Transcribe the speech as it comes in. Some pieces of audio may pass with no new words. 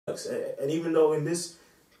And even though in this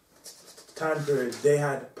time period they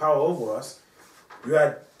had power over us, you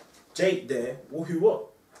had Jake there, who what?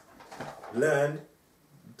 Learned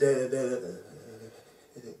the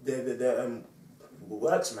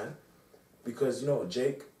works, man, because you know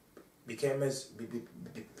Jake became his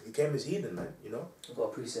heathen, man. You know. I've got a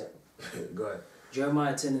precept. Go ahead.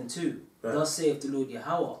 Jeremiah 10:2. Right. Thus saith the Lord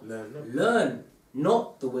Yahweh, Learn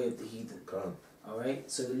not the way of the heathen. Come. All right.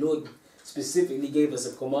 So the Lord specifically gave us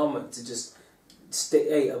a commandment to just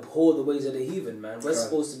abhor the ways of the heathen, man. We're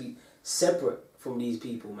supposed to be separate from these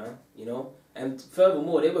people, man. You know. And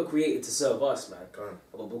furthermore, they were created to serve us, man.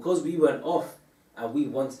 But because we went off and we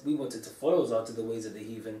wanted to follow after the ways of the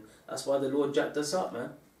heathen, that's why the Lord jacked us up, man.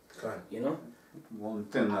 You know? One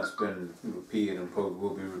thing that's been repeated and probably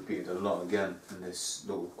will be repeated a lot again in this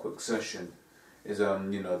little quick session is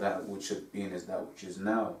you know, that which had been is that which is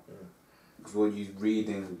now. Because what you're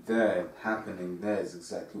reading there, happening there, is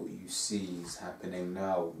exactly what you see is happening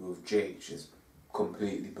now with Jake. She's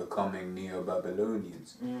completely becoming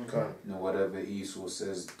Neo-Babylonians. You know, whatever Esau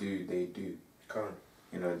says do, they do.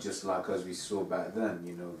 You know, just like as we saw back then,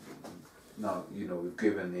 you know, now, you know, we've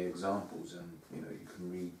given the examples and, you know, you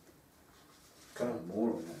can read more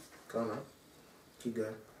on that. Keep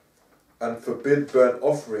going. And forbid burnt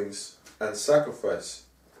offerings and sacrifice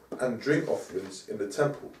and drink offerings in the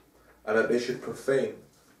temple, and that they should profane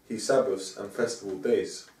his Sabbaths and festival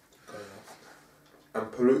days,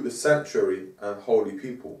 and pollute the sanctuary and holy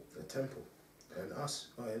people. The temple. And us.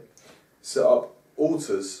 Go ahead. Set up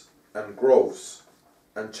altars and groves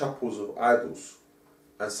and chapels of idols,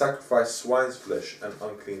 and sacrifice swine's flesh and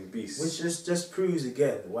unclean beasts. Which just proves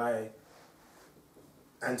again why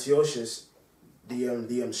Antiochus,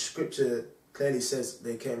 the scripture clearly says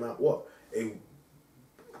they came out what? A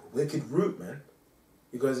wicked root, man.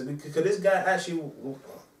 Because this guy actually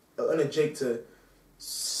wanted Jake to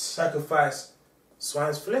sacrifice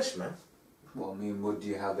swine's flesh, man. Well, I mean, what do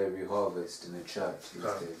you have every harvest in the church these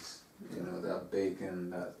days? You know, that bacon,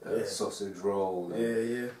 that sausage roll,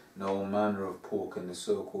 no manner of pork in the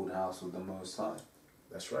so-called house of the Most High.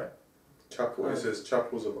 That's right. It says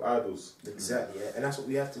chapels of idols. Exactly, and that's what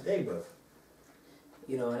we have today, bro.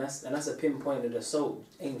 You know, and that's a pinpointed assault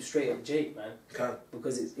aimed straight at Jake, man.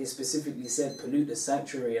 Because it specifically said pollute the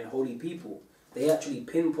sanctuary and holy people. They actually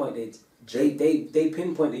pinpointed Jake. They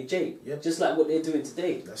pinpointed Jake, just like what they're doing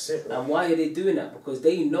today. That's it, bro. And why are they doing that? Because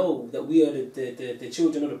they know that we are the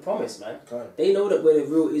children of the promise, man. They know that we're the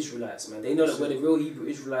real Israelites, man. They know that we're the real Hebrew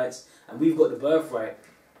Israelites, and we've got the birthright.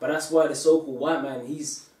 But that's why the so-called white man,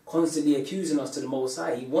 he's constantly accusing us to the Most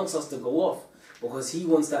High. He wants us to go off because he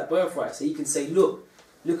wants that birthright, so he can say, look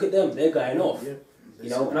at them, they're going off. You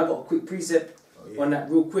know, and I got a quick precept on that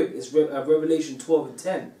real quick. It's Revelation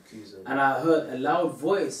 12:10. And I heard a loud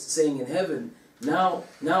voice saying in heaven, now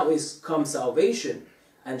is come salvation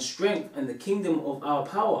and strength and the kingdom of our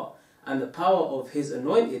power and the power of his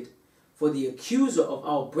anointed. For the accuser of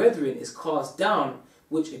our brethren is cast down,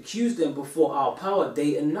 which accused them before our power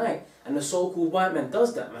day and night. And the so-called white man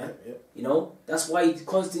does that, man. You know, that's why he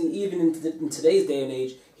constantly, even in today's day and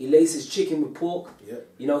age, he laces chicken with pork.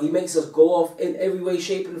 You know, he makes us go off in every way,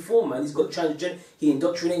 shape and form, man. He's got transgender. He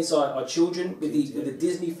indoctrinates our children with the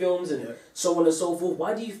Disney films and so on and so forth.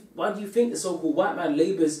 Why do you think the so-called white man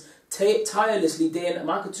labours tirelessly day and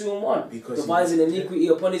Micah 2:1, devising iniquity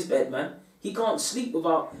upon his bed, man? He can't sleep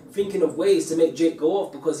without thinking of ways to make Jake go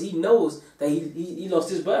off because he knows that he lost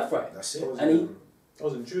his birthright. That's it. That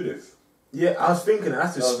was in Judith. Yeah, I was thinking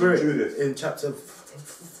that's the spirit in chapter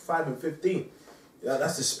 5 and 15. Yeah,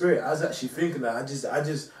 that's the spirit. I was actually thinking that. I was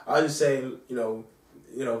just saying, you know,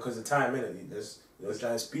 because the time in it, there's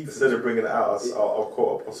trying to speak. Instead of bringing it out, I'll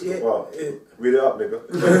quote Apostle read it up, nigga.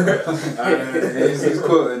 He's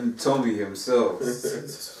quoting Tommy himself.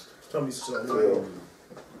 Tommy's so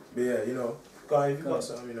but yeah, you know, God, if you got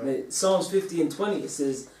something, you know. Psalms 50:20, it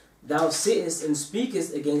says, "Thou sittest and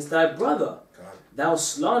speakest against thy brother. Thou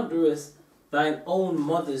slanderest thine own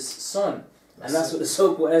mother's son." And that's what the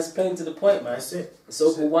so-called, that's plain to the point, man. That's it. The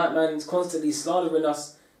so-called white man is constantly slandering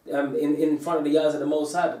us in front of the eyes of the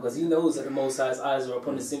Most High because he knows that the Most High's eyes are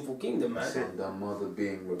upon the sinful kingdom, man. And that mother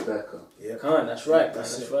being Rebecca. That's right, man.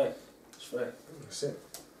 That's right. That's it.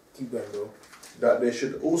 Keep going, bro. That they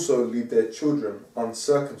should also leave their children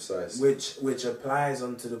uncircumcised. Which applies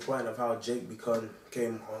onto the point of how Jake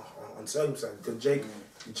became uncircumcised. Because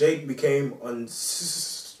Jake became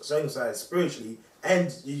uncircumcised spiritually,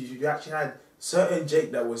 and you actually had certain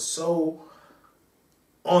Jake that was so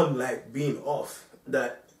on like being off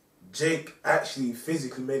that Jake actually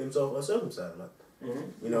physically made himself uncircumcised, man.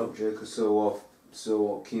 You know, Jake is so off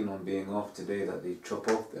so keen on being off today that they chop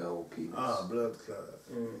off their whole penis. Ah, blood clot.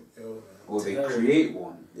 Or they create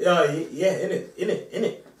one. Yeah, in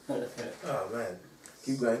it. Oh man,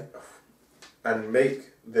 keep going. And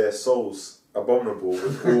make their souls abominable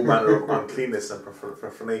with all manner of uncleanness and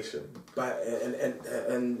profanation. But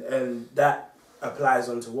and that applies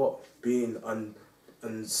onto what? Being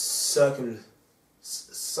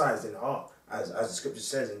uncircumcised in heart, as the scripture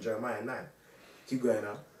says in Jeremiah 9. Keep going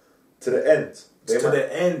now. To the end. The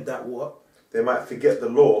end that what? They might forget the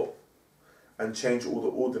law and change all the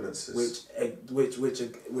ordinances. Which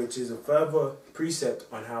is a further precept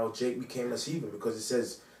on how Jake became a heathen, because it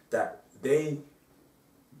says that they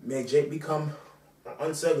made Jake become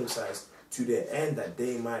uncircumcised to the end that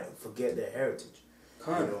they might forget their heritage.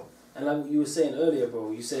 You know? And like what you were saying earlier, bro,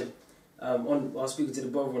 you said I was speaking to the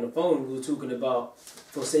brother on the phone, we were talking about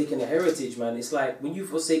forsaking the heritage, man. It's like when you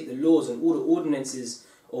forsake the laws and all the ordinances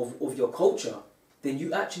of your culture, then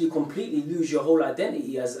you actually completely lose your whole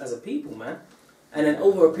identity as a people, man. And then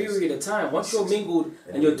over a period of time, once you're mingled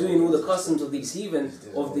and you're doing all the customs of these heathen,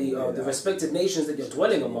 of the respective nations that you're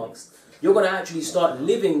dwelling amongst, you're going to actually start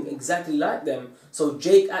living exactly like them. So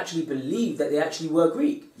Jake actually believed that they actually were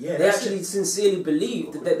Greek. Yeah, they actually sincerely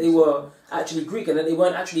believed that they were actually Greek and that they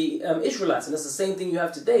weren't actually Israelites. And that's the same thing you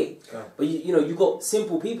have today. Okay. But you got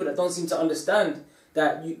simple people that don't seem to understand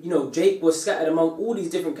that Jake was scattered among all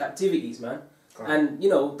these different captivities, man. Okay. And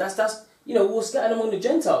that's we were scattered among the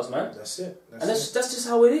Gentiles, man. That's it. That's just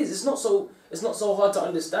how it is. It's not so hard to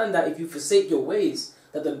understand that if you forsake your ways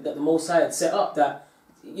that the Most High had set up, that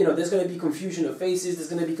there's going to be confusion of faces, there's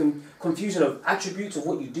going to be confusion of attributes of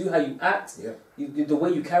what you do, how you act, the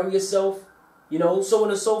way you carry yourself, so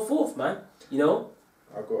on and so forth, man.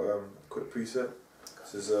 I've got a quick precept.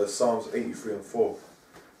 This is Psalms 83:4.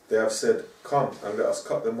 They have said, "Come and let us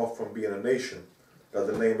cut them off from being a nation, that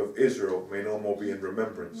the name of Israel may no more be in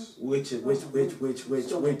remembrance." Which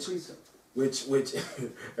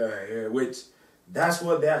that's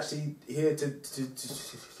what they're actually here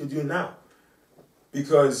to do now.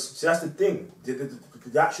 Because that's the thing,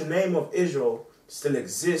 the actual name of Israel still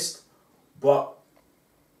exists, but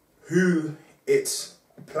who it's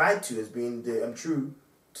applied to as being the true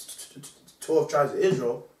 12 tribes of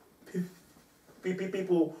Israel,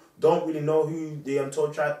 people don't really know who the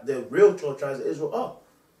real 12 tribes of Israel are.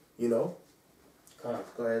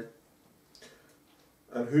 Go ahead.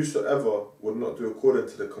 And whosoever would not do according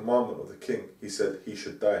to the commandment of the king, he said he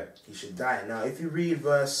should die. He should die. Now, if you read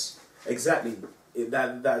verse exactly,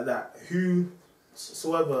 that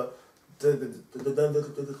whosoever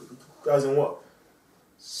doesn't what?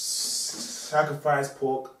 Sacrifice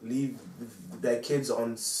pork, leave their kids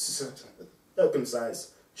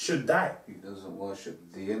uncircumcised, should die. He doesn't worship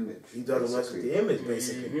the image. He doesn't worship the image,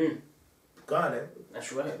 basically. Mm-hmm. Got it.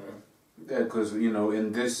 That's right, man. Yeah, because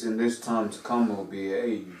in this time to come will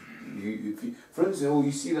be for instance,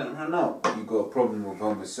 you see that right now. You got a problem with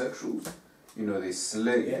homosexuals. They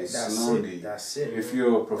slay, they slander you. That's it. If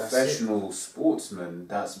you're a professional sportsman,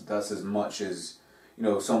 that's as much as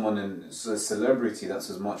someone in a celebrity. That's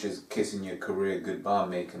as much as kissing your career goodbye,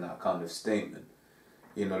 making that kind of statement.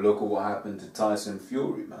 Look at what happened to Tyson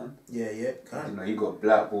Fury, man. Yeah. He got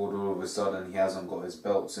blackballed all of a sudden. He hasn't got his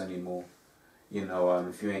belts anymore.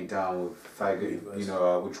 If you ain't down with faggot,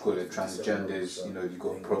 what you call it, transgenders, you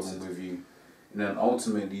got a problem with you. And then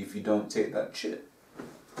ultimately, if you don't take that shit,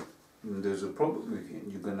 there's a problem with you.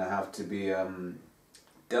 You're gonna have to be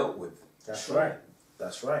dealt with. That's right.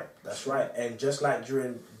 And just like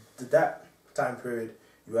during that time period,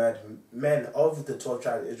 you had men of the 12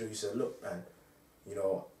 tribes of Israel who said, "Look, man,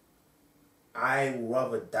 I would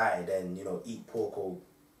rather die than eat pork or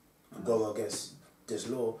go against this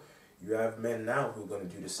law." You have men now who are going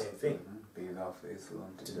to do the same thing. Be thou faithful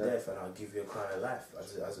unto death, and I'll give you a crown of life,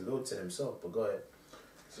 as the Lord said himself. But go ahead.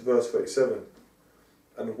 It's verse 37.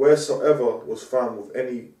 And wheresoever was found with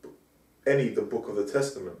any the book of the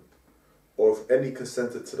testament, or if any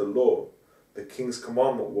consented to the law, the king's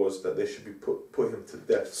commandment was that they should be put him to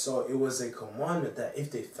death. So it was a commandment that if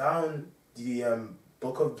they found the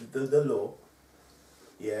book of the law,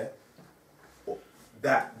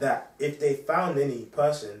 that if they found any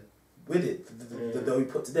person with it, they'll be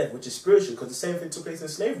put to death, which is spiritual, because the same thing took place in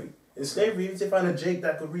slavery. In slavery, if they find a Jake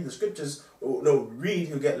that could read the scriptures,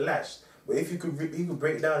 he'll get lashed. But if he could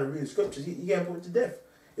break it down and read the scriptures, he get put to death.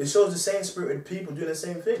 It shows the same spirit of people doing the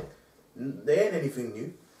same thing. There ain't anything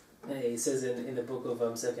new. Hey, it says in the book of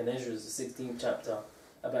 2nd Ezra, the 16th chapter,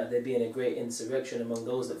 about there being a great insurrection among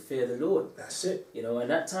those that fear the Lord. That's it. And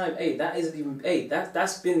that time, that isn't even,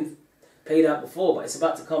 that's been played out before, but it's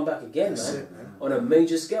about to come back again, man, on a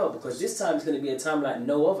major scale, because this time is going to be a time like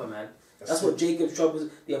no other, man. That's what Jacob's troubles.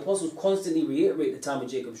 The apostles constantly reiterate the time of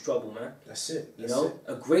Jacob's trouble, man. That's it. You know,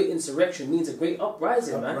 a great insurrection means a great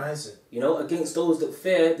uprising, man. You know, against those that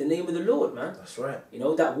fear the name of the Lord, man. That's right. You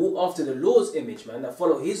know, that walk after the Lord's image, man. That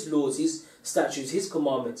follow His laws, His statutes, His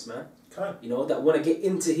commandments, man. You know, that want to get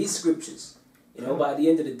into His scriptures. You know, but at the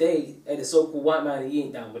end of the day, the so-called white man, he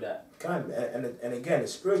ain't down with that. And again,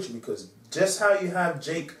 it's spiritual, because just how you have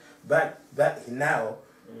Jake back now,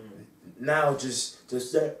 now just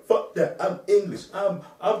say, fuck that, I'm English, I'm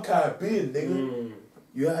Caribbean, nigga.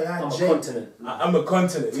 You have I'm Jake, a continent. I'm a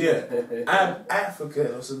continent, yeah. I'm African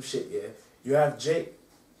or some shit, yeah. You have Jake.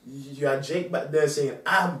 You had Jake back there saying,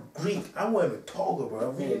 I'm Greek. I'm wearing a toga, bro.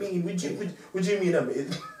 What do you mean? What do you mean I'm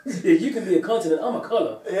yeah, you can be a continent. I'm a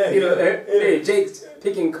colour. Yeah, you know, hey, Jake's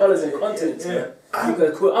picking colours and continents, man.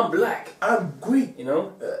 I'm black. I'm Greek. You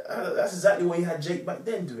know? That's exactly what you had Jake back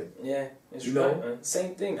then doing. Yeah, it's right, man.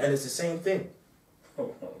 Same thing. And it's the same thing.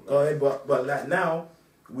 Go ahead, but like now,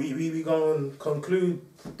 we gonna conclude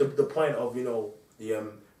the point of, you know, the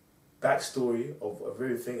backstory of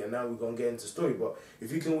everything, and now we're gonna get into story. But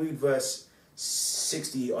if you can read verse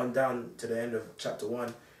 60 on down to the end of chapter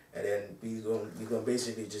 1, and then we're gonna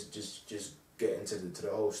basically just get into the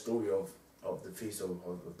whole story of the feast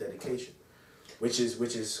of dedication, which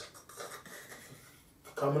is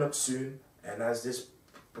coming up soon. And as this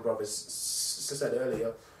brother said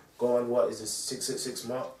earlier, go on what is the 666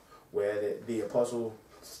 mark, where the apostle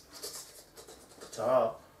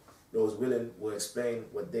Taha, those willing, will explain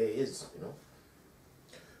what day is, you know.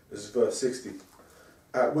 This is verse 60.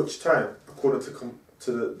 At which time, according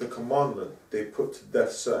to the commandment, they put to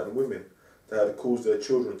death certain women that had caused their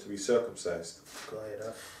children to be circumcised. Go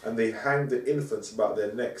ahead, And they hanged the infants about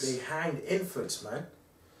their necks. They hanged infants, man.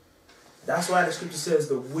 That's why the scripture says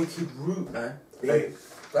the wicked root, man. Hey,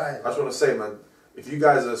 I just want to say, man, if you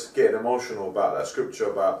guys are getting emotional about that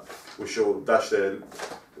scripture about we shall dash their,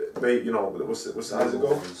 you know, what's how does it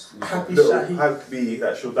go? Happy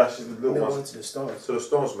that shall dash the little ones to the stones. To the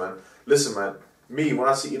stones, man. Listen, man. Me, when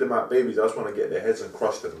I see them at babies, I just want to get their heads and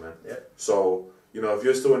crush them, man. Yeah. So, you know, if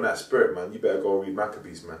you're still in that spirit, man, you better go read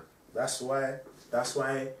Maccabees, man. That's why the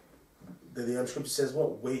scripture says,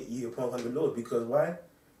 what? Wait ye upon the Lord. Because why?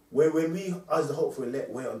 When we, as the hopeful elect,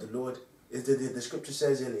 wait on the Lord, is the scripture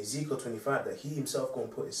says in Ezekiel 25 that He Himself going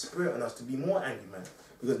to put His Spirit on us to be more angry, man.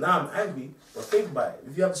 Because now I'm angry, but think about it.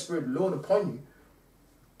 If you have the Spirit of the Lord upon you,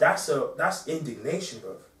 that's indignation,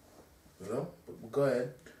 bro. You know? But go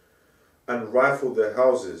ahead. And rifled their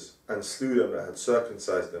houses and slew them that had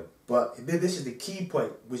circumcised them. But this is the key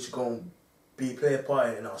point, which is going to play a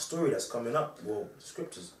part in our story that's coming up. Well, the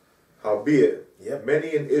scriptures. Howbeit,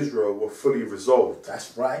 many in Israel were fully resolved.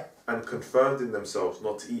 That's right. And confirmed in themselves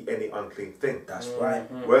not to eat any unclean thing. That's right.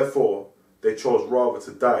 Wherefore, they chose rather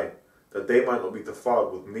to die, that they might not be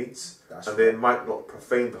defiled with meats, they might not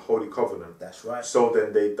profane the holy covenant. That's right. So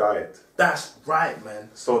then they died. That's right, man.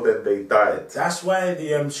 So then they died. That's why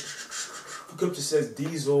the scripture says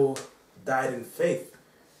these all died in faith.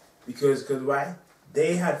 Because why?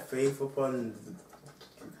 They had faith upon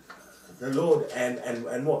the Lord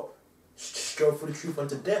and what? Strove for the truth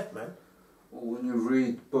unto death, man. Well, when you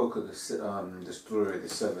read book of the story of the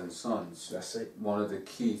 7 sons, that's it. One of the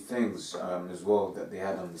key things as well that they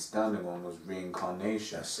had understanding on was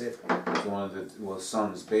reincarnation. That's it. One of the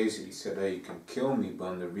sons basically said, "Hey, you can kill me,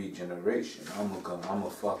 but in the regeneration, I'm gonna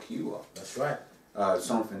fuck you up." That's right.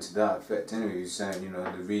 Something to that effect. Anyway, he's saying, you know,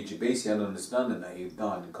 the basically had understanding that he's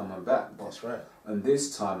dying and coming back. But that's right. And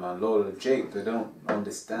this time, man, Lord of Jake, they don't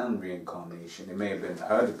understand reincarnation. They may have been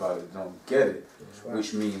heard about it, they don't get it. Right.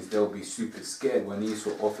 Which means they'll be super scared when he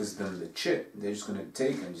sort of offers them the chip. They're just gonna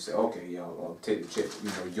take it and just say, okay, yeah, I'll take the chip. You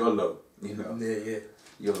know, YOLO. You know. Yeah.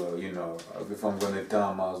 YOLO. You know, if I'm gonna die,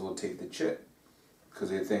 I might as well take the chip, because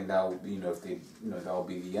they think that will, you know, if they, you know, that will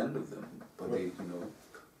be the end of them. But they, you know.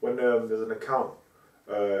 When there's an account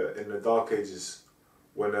in the Dark Ages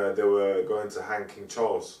when they were going to hang King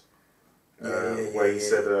Charles, where he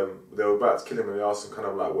said they were about to kill him, and they asked him kind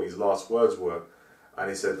of like what his last words were, and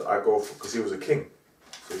he said, "I go for," because he was a king,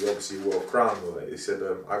 so he obviously wore a crown. He said,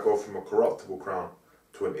 "I go from a corruptible crown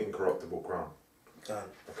to an incorruptible crown." Damn.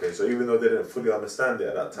 Okay, so even though they didn't fully understand it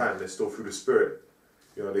at that time, they still through the spirit,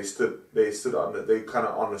 you know, they kind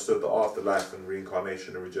of understood the afterlife and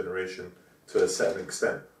reincarnation and regeneration to a certain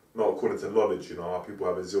extent. Not according to knowledge, you know, how people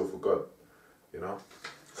have a zeal for God, you know.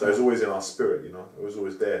 So it's always in our spirit, you know. It was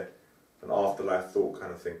always there, an afterlife thought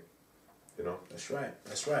kind of thing, you know. That's right,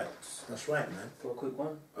 man. For a quick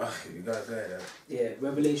one. You got go ahead. Yeah,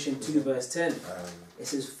 Revelation 2 verse 10. It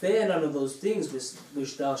says, "Fear none of those things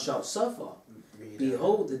which thou shalt suffer.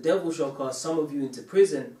 Behold, the devil shall cast some of you into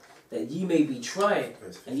prison, that ye may be tried,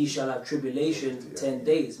 and ye shall have tribulation 10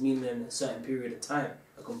 days, meaning a certain period of time,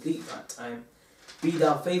 a complete time. Be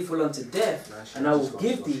thou faithful unto death, and I will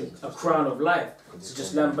give thee a crown of life. So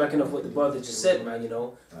just backing up what the brother just said, man, you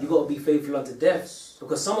know, you got to be faithful unto death.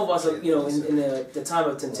 Because some of us, are, you know, in the time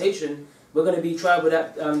of temptation, we're going to be tried with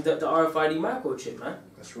that the RFID microchip, man.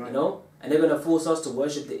 That's right. You know, and they're going to force us to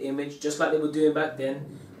worship the image, just like they were doing back then.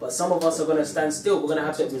 But some of us are going to stand still. We're going to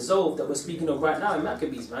have that resolve that we're speaking of right now in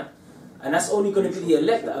Maccabees, man. And that's only going to be the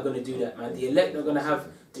elect that are going to do that, man. The elect are going to have,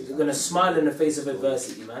 they're going to smile in the face of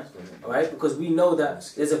adversity, man. All right, because we know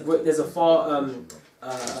that there's a far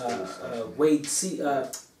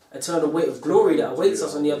eternal weight of glory that awaits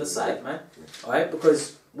us on the other side, man. All right,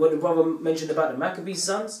 because what the brother mentioned about the Maccabees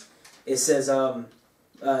sons, it says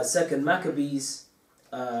Second Maccabees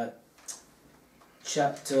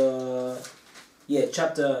chapter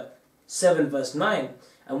 7 verse 9,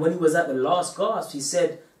 and when he was at the last gasp, he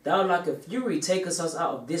said, "Thou like a fury takest us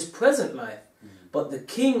out of this present life, but the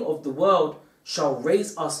King of the world shall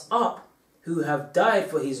raise us up, who have died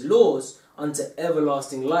for his laws unto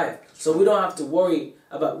everlasting life." So we don't have to worry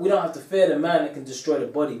about, we don't have to fear the man that can destroy the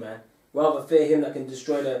body, man. Rather fear him that can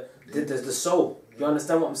destroy the soul. You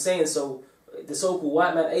understand what I'm saying? So the so-called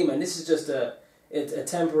white man, hey man, this is just a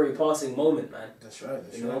temporary passing moment, man. That's right.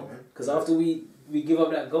 You know, because after we give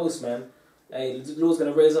up that ghost, man, hey, the Lord's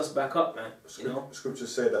gonna raise us back up, man. You know,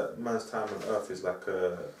 scriptures say that man's time on earth is like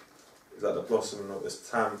the blossoming of this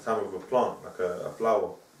time of a plant, like a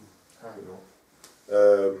flower. You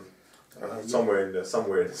know, somewhere in the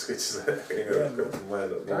scriptures.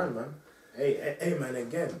 Man. Hey, man.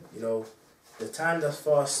 Again, you know, the time that's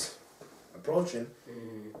fast approaching.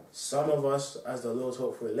 Some of us, as the Lord's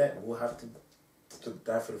hopeful elect, will have to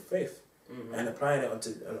die for the faith. And applying it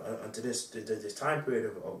onto this time period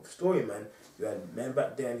of story, man. You had men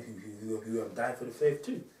back then who died for the faith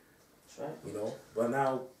too. That's right. You know, but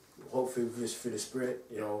now, hopefully, just through the Spirit,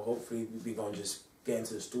 you know, hopefully we're gonna just get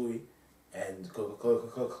into the story, and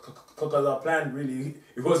because our plan really,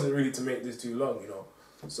 it wasn't really to make this too long, you know.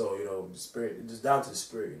 So you know, the Spirit, just down to the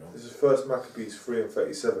Spirit, you know. This is First Maccabees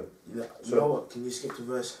 3:37. You know what? Can you skip to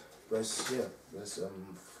verse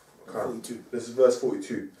 42. This is verse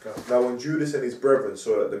 42. Okay. Now when Judas and his brethren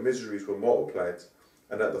saw that the miseries were multiplied,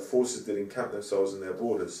 and that the forces did encamp themselves in their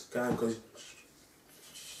borders. Because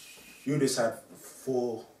Judas had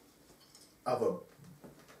 4 other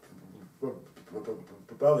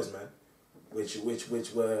brothers, man, which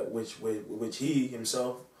he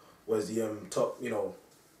himself was the top, you know,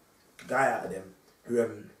 guy out of them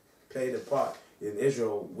who played a part in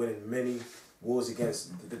Israel winning many wars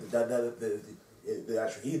against the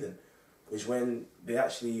actual heathen, which when they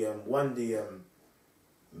actually won the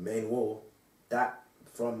main war, that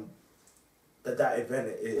event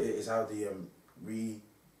is how the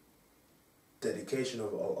rededication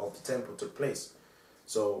of the temple took place.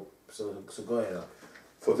 So go ahead.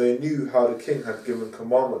 For they knew how the king had given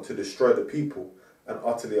commandment to destroy the people and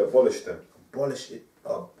utterly abolish them. Abolish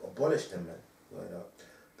them, man. Go ahead.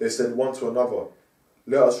 They said one to another,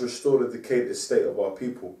 "Let us restore the decayed estate of our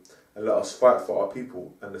people, and let us fight for our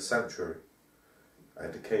people and the sanctuary." A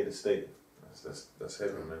decayed estate. That's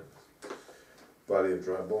heavy, man. Valley of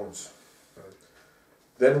dry bones.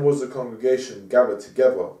 Then was the congregation gathered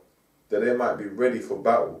together, that they might be ready for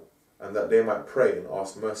battle, and that they might pray and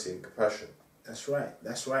ask mercy and compassion. That's right.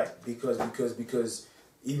 Because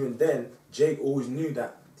even then, Jake always knew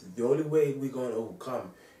that the only way we're going to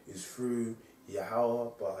overcome is through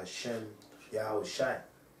Yahweh, Hashem, Yahweh Shai.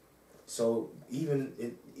 So even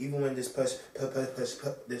when this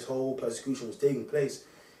whole persecution was taking place,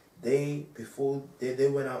 before they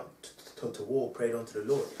went out to war, prayed unto the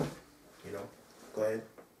Lord. You know, go ahead.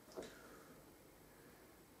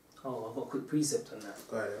 Oh, I've got a quick precept on that.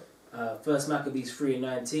 Go ahead. First Maccabees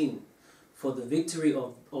 3:19. For the victory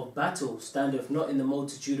of battle standeth not in the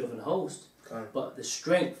multitude of an host, but the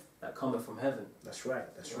strength that cometh from heaven. That's right.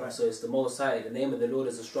 So it's the Most High. The name of the Lord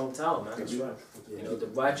is a strong tower, man. That's right. You know, the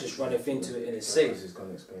righteous runneth into it and is safe. You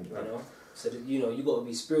know, so that, you know, you got to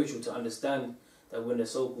be spiritual to understand that when the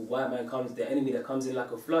so-called white man comes, the enemy that comes in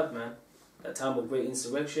like a flood, man, that time of great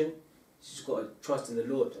insurrection, you just got to trust in the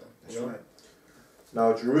Lord. Man, That's right.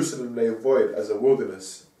 Now Jerusalem lay void as a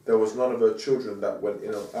wilderness. There was none of her children that went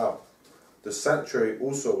in or out. The sanctuary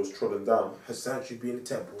also was trodden down. Her sanctuary being the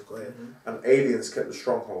temple. Go ahead. And aliens kept the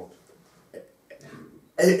stronghold.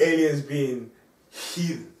 Aliens being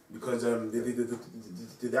heathen, because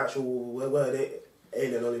the actual word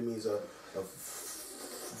alien only means a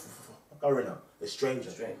foreigner, a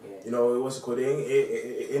stranger. Yeah. You know, what's it called?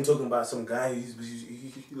 It ain't talking about some guy who's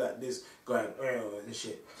like this going, and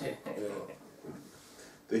shit. You know.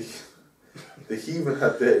 the heathen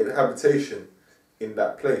had their habitation in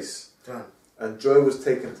that place. And joy was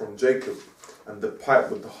taken from Jacob, and the pipe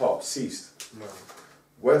with the harp ceased.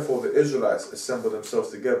 Wherefore the Israelites assembled themselves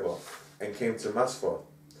together and came to Masphah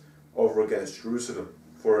over against Jerusalem.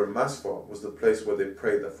 For in Masphah was the place where they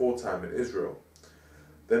prayed aforetime in Israel.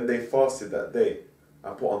 Then they fasted that day,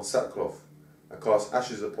 and put on sackcloth, and cast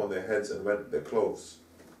ashes upon their heads, and rent their clothes.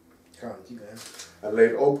 And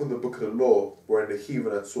laid open the book of the law, wherein the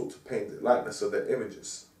heathen had sought to paint the likeness of their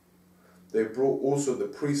images. They brought also the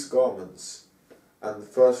priest's garments, and the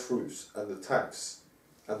first fruits, and the tithes,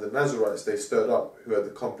 and the Nazarites they stirred up, who had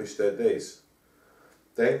accomplished their days.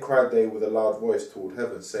 Then cried they with a loud voice toward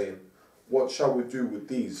heaven, saying, What shall we do with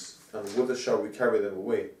these, and whither shall we carry them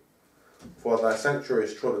away? For thy sanctuary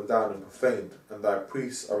is trodden down and profaned, and thy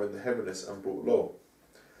priests are in the heaviness and brought low.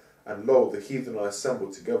 And lo, the heathen are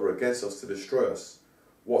assembled together against us to destroy us.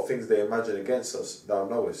 What things they imagine against us, thou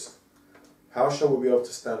knowest. How shall we be able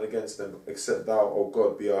to stand against them, except thou, O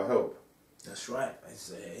God, be our help? That's right.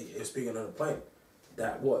 It's speaking on the point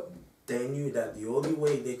that what they knew that the only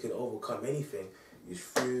way they could overcome anything is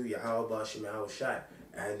through Yahweh Shema Shai,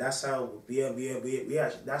 and that's how we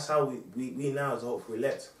actually, that's how we now as hopeful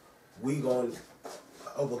elect we going to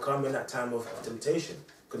overcome in that time of temptation.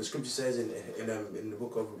 Because the scripture says in the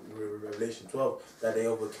book of Revelation 12 that they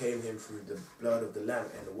overcame him through the blood of the Lamb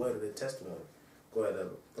and the word of their testimony. Go ahead,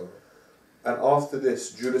 brother. And after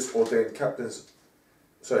this, Judas ordained captains.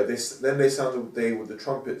 Then they sounded with the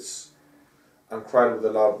trumpets, and cried with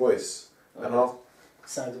a loud voice. And after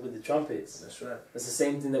sounded with the trumpets. That's right. That's the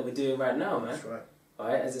same thing that we're doing right now, man. That's right.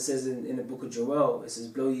 Alright, as it says in the book of Joel, it says,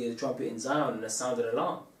 "Blow ye the trumpet in Zion, and the sound of an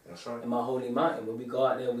alarm." That's right. In my holy mountain, when we go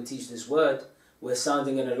out there and we teach this word, we're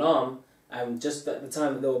sounding an alarm, and just at the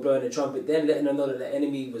time that they were blowing the trumpet, then letting them know that the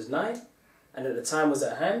enemy was nigh, and that the time was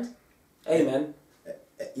at hand. Amen.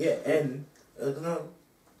 Yeah, and no.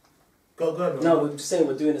 Go ahead. No, we're just saying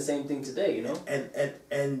we're doing the same thing today, you know.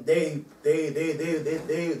 And they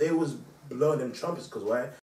was blowing them trumpets because why?